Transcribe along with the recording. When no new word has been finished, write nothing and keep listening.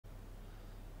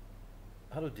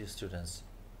Hello, dear students.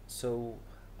 So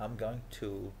I'm going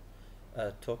to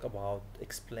talk about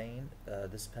explain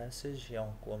this passage,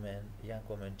 young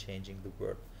women changing the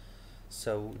world.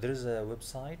 So there is a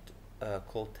website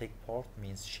called Take Part,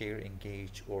 means share,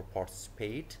 engage, or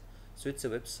participate. So it's a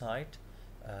website.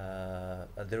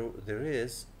 There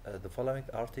is the following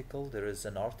article. There is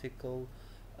an article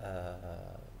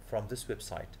from this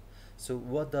website. So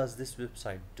what does this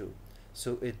website do?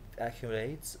 So it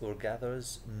accumulates or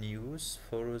gathers news,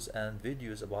 photos, and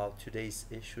videos about today's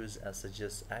issues and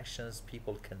suggests actions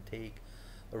people can take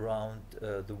around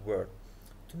the world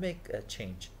to make a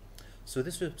change. So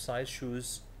this website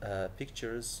shows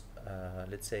pictures,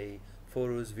 let's say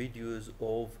photos, videos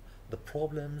of the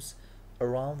problems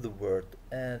around the world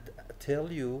and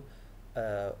tell you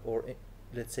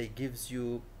let's say gives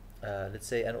you let's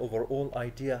say an overall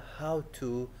idea how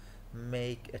to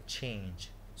make a change.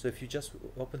 So if you just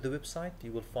open the website,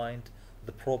 you will find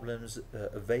the problems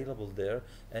available there,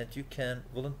 and you can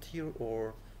volunteer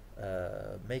or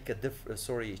make a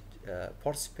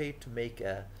participate to make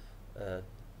a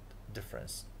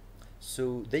difference.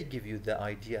 So they give you the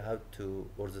idea how to,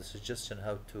 or the suggestion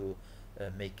how to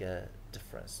make a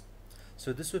difference.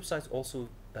 So this website also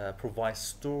provides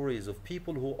stories of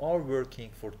people who are working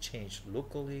for change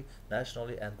locally,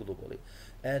 nationally, and globally.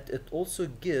 And it also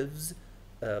gives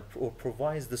or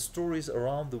provides the stories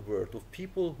around the world of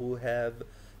people who have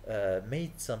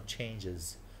made some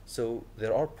changes. So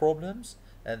there are problems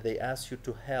and they ask you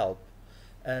to help,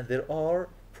 and there are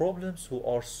problems who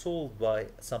are solved by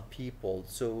some people.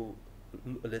 So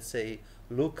let's say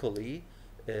locally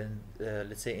in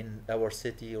let's say in our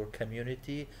city or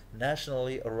community,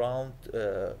 nationally around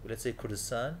let's say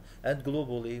Kurdistan, and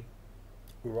globally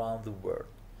around the world.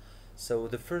 So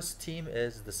the first team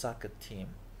is the Sakat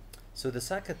team. So the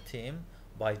Sakat team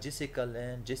by Jessica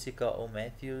Lynn, Jessica O.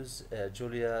 Matthews,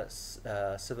 Julia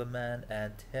Silverman,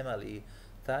 and Hemali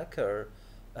Thacker,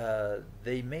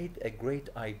 they made a great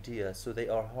idea. So they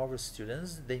are Harvard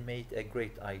students. They made a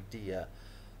great idea.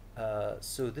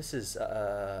 So this is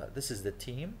the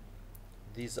team.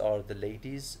 These are the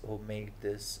ladies who made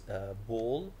this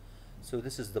ball. So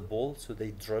this is the ball. So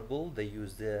they dribble. They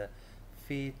use their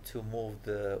feet to move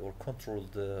the or control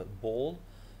the ball.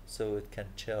 So it can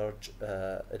charge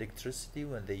electricity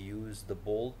when they use the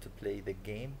ball to play the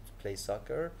game, to play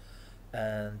soccer,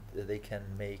 and they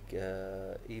can make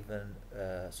even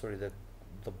sorry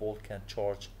the ball can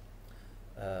charge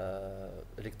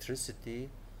electricity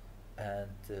and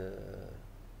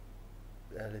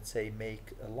let's say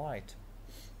make a light.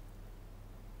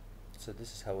 So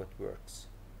this is how it works.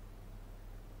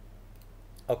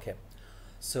 Okay,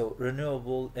 so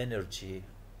renewable energy.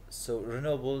 So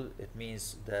renewable, it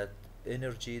means that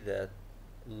energy that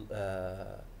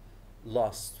uh,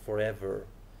 lasts forever,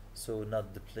 so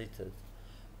not depleted.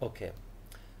 Okay,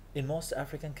 in most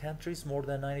African countries, more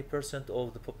than 90%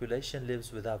 of the population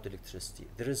lives without electricity.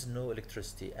 There is no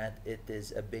electricity, and it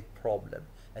is a big problem.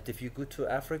 And if you go to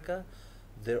Africa,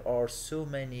 there are so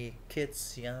many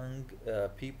kids, young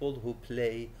people who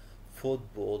play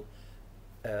football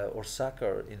or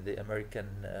soccer in the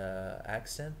American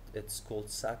accent. It's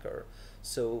called soccer.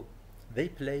 So they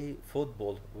play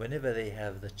football whenever they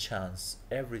have the chance.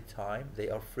 Every time they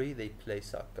are free, they play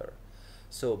soccer.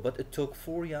 So, but it took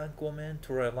four young women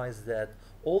to realize that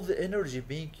all the energy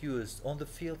being used on the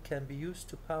field can be used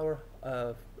to power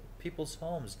people's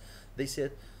homes. They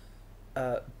said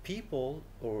people,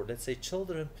 or let's say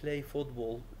children, play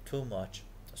football too much.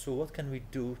 So what can we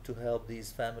do to help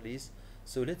these families?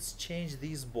 So let's change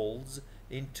these balls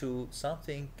into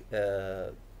something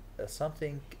let's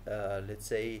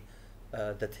say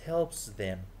that helps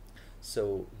them.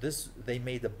 So this they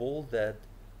made a ball that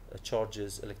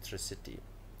charges electricity.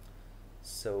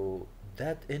 So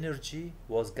that energy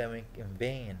was going in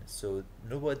vain. So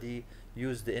nobody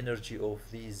used the energy of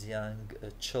these young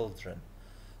children.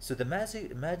 So the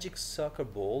magic soccer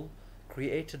ball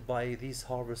created by these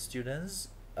Harvard students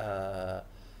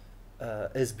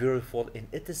is beautiful in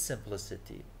its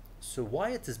simplicity. So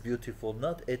why it is beautiful?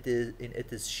 Not it is in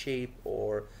its shape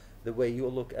or the way you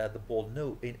look at the ball.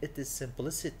 No, in its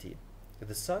simplicity.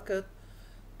 The socket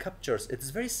captures.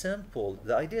 It's very simple.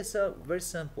 The idea is very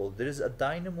simple. There is a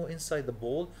dynamo inside the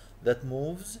ball that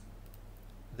moves.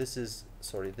 This is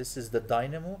sorry. This is the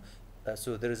dynamo.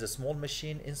 So there is a small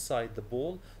machine inside the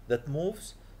ball that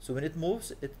moves. So when it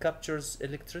moves, it captures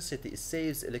electricity. It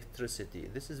saves electricity.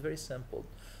 This is very simple.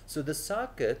 So the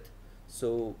socket.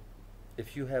 So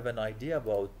if you have an idea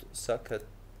about socket,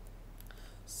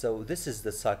 so this is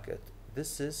the socket.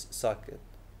 This is socket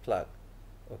plug.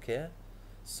 Okay.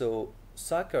 So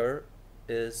soccer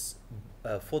is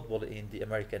football in the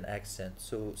American accent.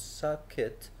 So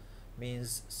socket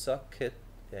means socket,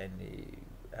 and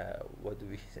what do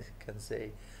we can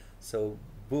say? So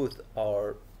both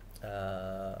are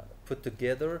put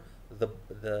together.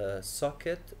 The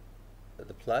socket,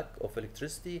 the plug of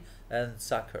electricity, and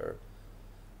soccer.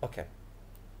 Okay.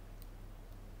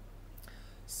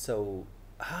 So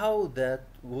how the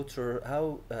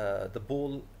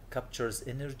ball captures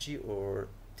energy or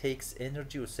takes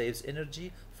energy or saves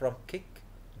energy from kick,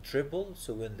 dribble.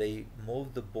 So when they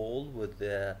move the ball with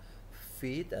their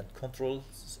feet and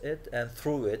controls it and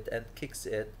throw it and kicks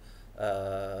it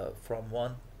from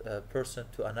one person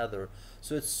to another.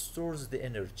 So it stores the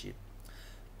energy.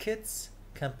 Kids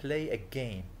can play a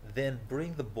game, then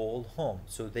bring the ball home.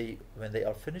 So they, when they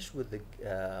are finished with the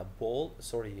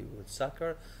with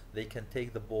soccer, they can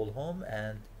take the ball home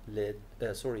and let,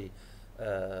 uh,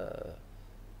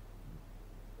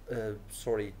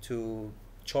 to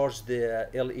charge their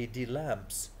LED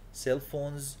lamps, cell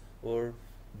phones, or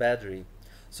battery.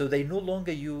 So they no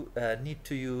longer need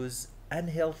to use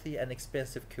unhealthy and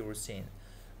expensive kerosene.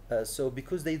 So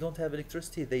because they don't have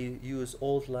electricity, they use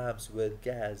old lamps with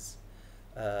gas,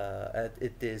 and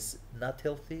it is not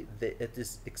healthy. It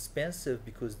is expensive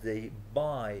because they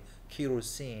buy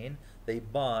kerosene, they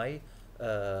buy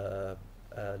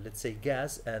let's say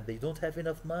gas, and they don't have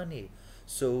enough money.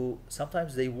 So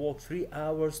sometimes they walk 3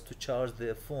 hours to charge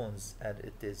their phones, and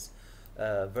it is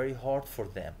very hard for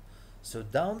them. So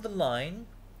down the line,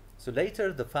 so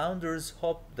later the founders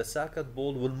hope the socket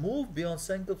ball will move beyond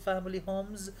single family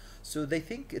homes. So they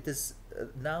think it is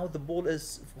now the ball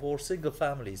is for single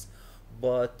families,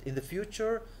 but in the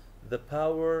future the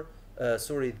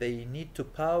they need to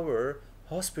power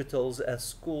hospitals and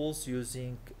schools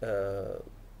using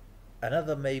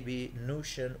another maybe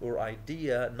notion or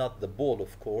idea, not the ball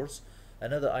of course,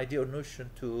 another idea or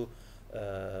notion to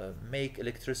make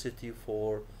electricity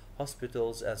for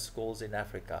hospitals and schools in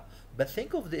Africa. But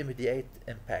think of the immediate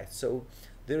impact. So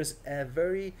there's a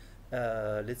very,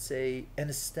 let's say,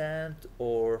 instant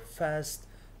or fast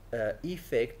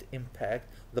effect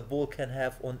impact the ball can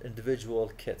have on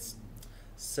individual kids.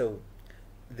 So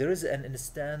there is an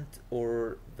instant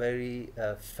or very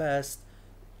fast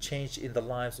change in the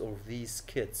lives of these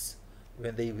kids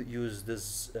when they use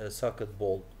this socket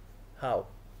ball. How?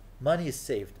 Money is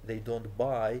saved. They don't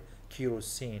buy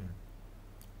kerosene.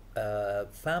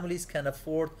 Families can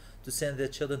afford to send their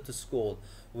children to school.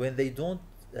 When they don't,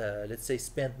 let's say,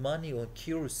 spend money on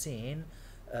kerosene,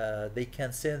 they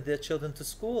can send their children to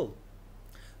school.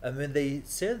 And when they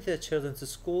send their children to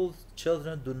school,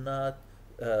 children do not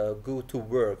go to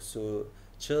work. So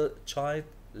child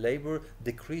labor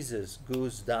decreases,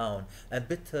 goes down, and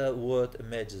better world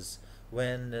emerges.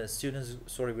 When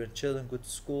when children go to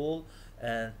school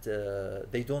and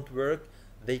they don't work,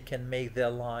 they can make their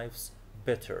lives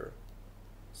better.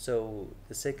 So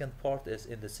the second part is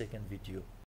in the second video.